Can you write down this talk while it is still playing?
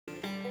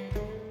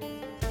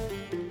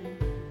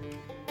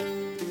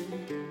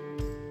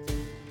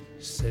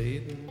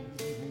Satan,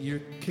 your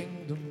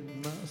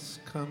kingdom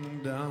must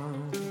come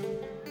down.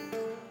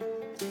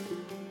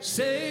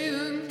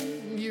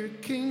 Satan, your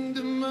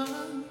kingdom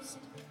must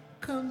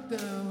come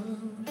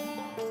down.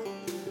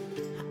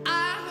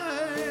 I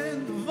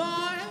heard the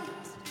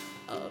voice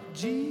of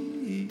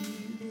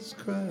Jesus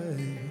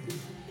Christ.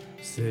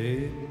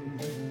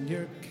 Satan,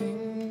 your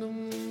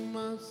kingdom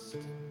must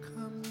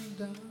come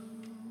down.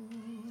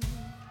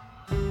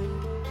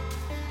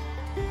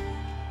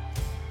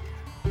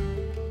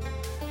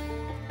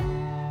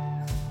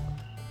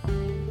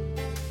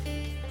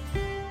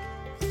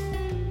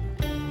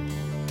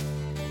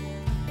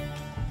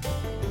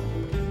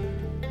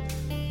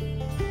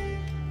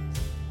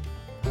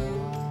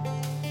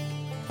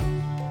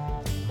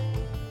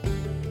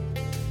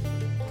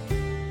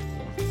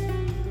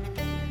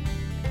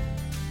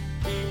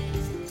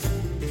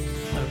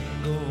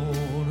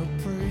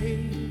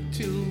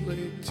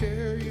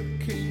 Tear your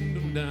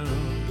kingdom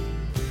down.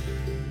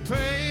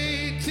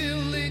 Pray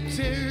till they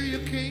tear your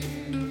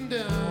kingdom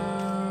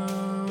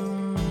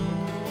down.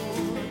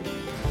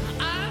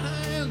 I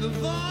heard the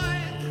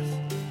voice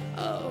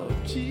of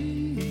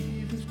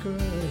Jesus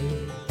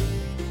Christ.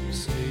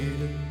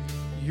 Satan,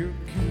 your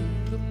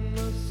kingdom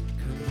must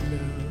come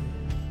down.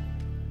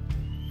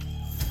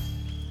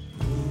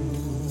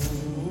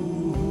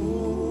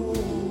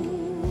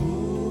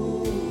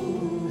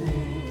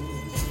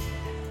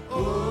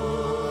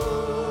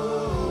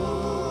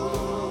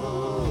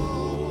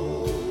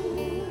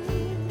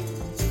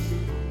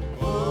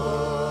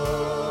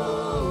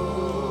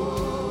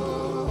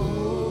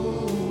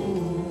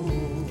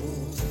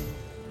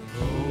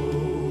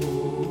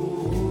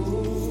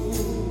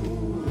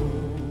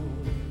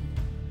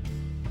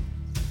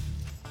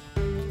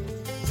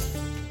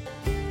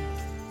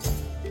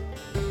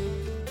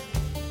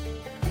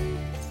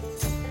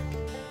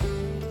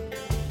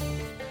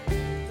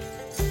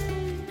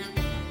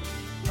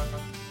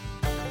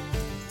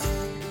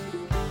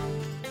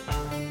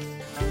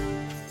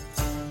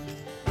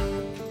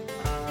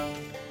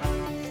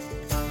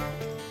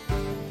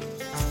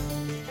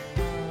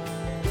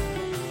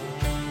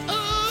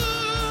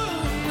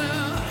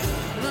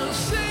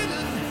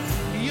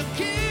 Your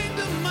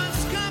kingdom must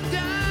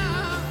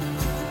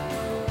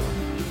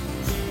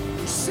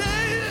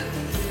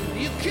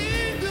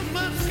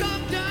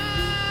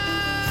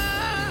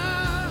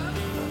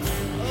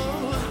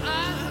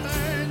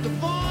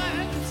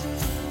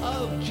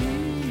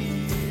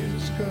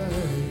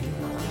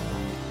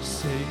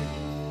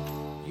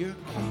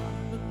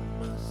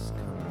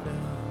come down.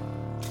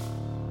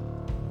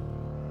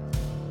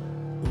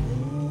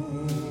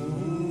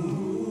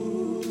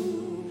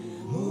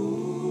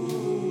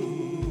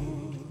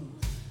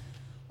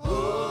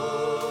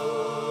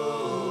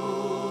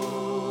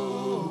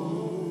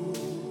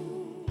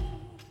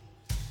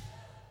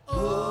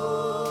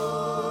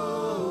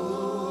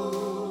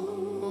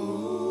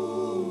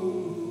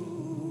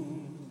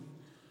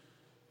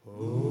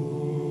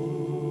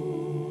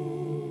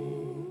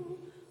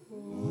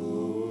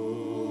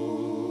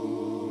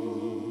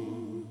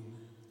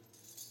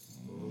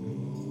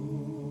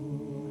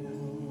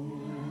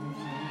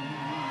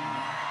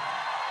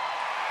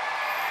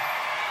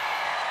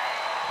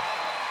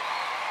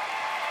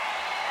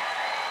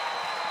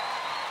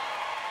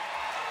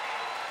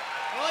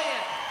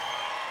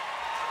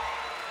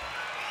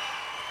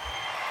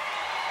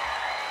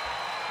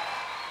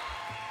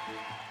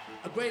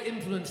 A great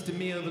influence to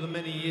me over the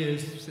many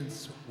years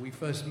since we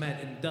first met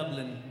in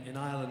Dublin, in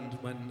Ireland,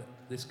 when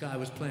this guy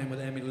was playing with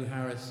Emmylou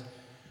Harris.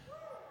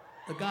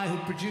 The guy who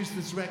produced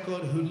this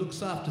record, who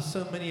looks after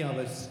so many of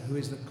us, who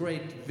is a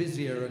great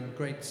vizier and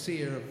great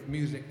seer of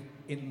music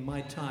in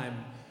my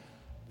time.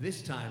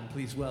 This time,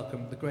 please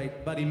welcome the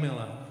great Buddy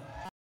Miller.